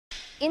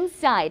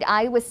Inside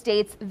Iowa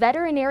State's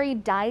Veterinary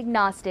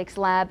Diagnostics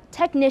lab,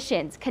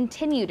 technicians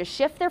continue to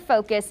shift their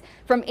focus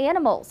from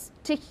animals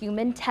to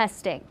human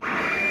testing.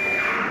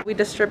 We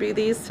distribute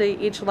these to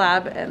each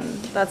lab, and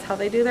that's how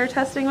they do their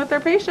testing with their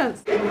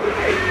patients.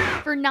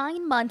 For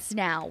 9 months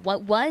now,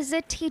 what was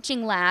a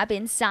teaching lab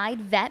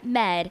inside Vet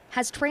Med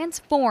has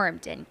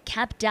transformed and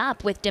kept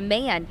up with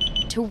demand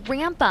to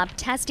ramp up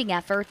testing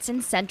efforts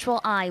in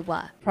central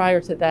Iowa. Prior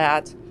to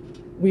that,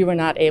 we were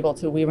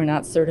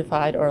not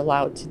certified or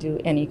allowed to do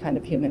any kind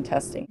of human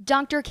testing.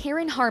 Dr.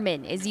 Karen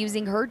Harmon is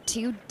using her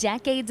 2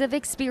 decades of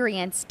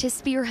experience to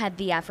spearhead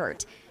the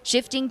effort,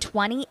 shifting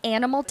 20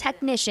 animal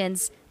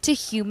technicians to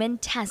human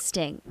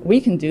testing. We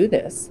can do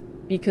this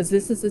because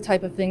this is the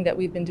type of thing that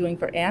we've been doing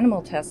for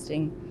animal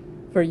testing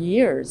for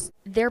years.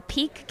 Their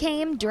peak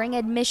came during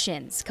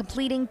admissions,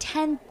 completing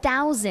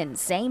 10,000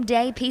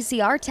 same-day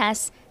PCR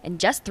tests in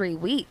just 3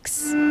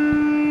 weeks.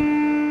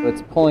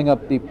 It's pulling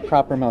up the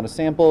proper amount of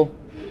sample,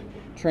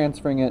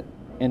 transferring it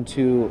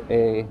into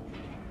a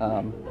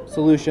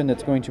solution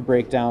that's going to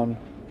break down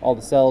all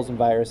the cells and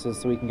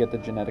viruses so we can get the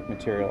genetic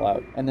material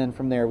out. And then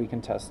from there we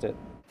can test it.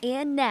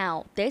 And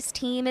now this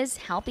team is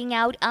helping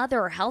out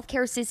other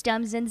healthcare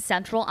systems in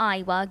central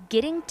Iowa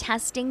getting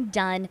testing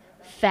done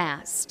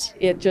fast.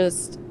 It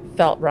just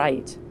felt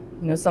right.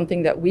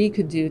 Something that we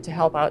could do to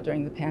help out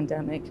during the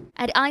pandemic.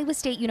 At Iowa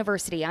State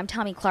University, I'm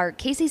Tommy Clark,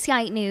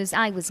 KCCI 8 News,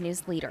 Iowa's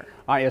news leader.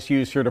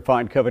 ISU's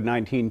certified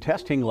COVID-19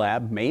 testing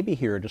lab may be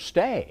here to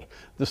stay.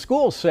 The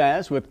school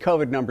says with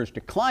COVID numbers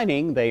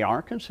declining, they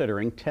are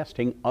considering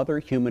testing other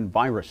human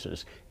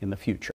viruses in the future.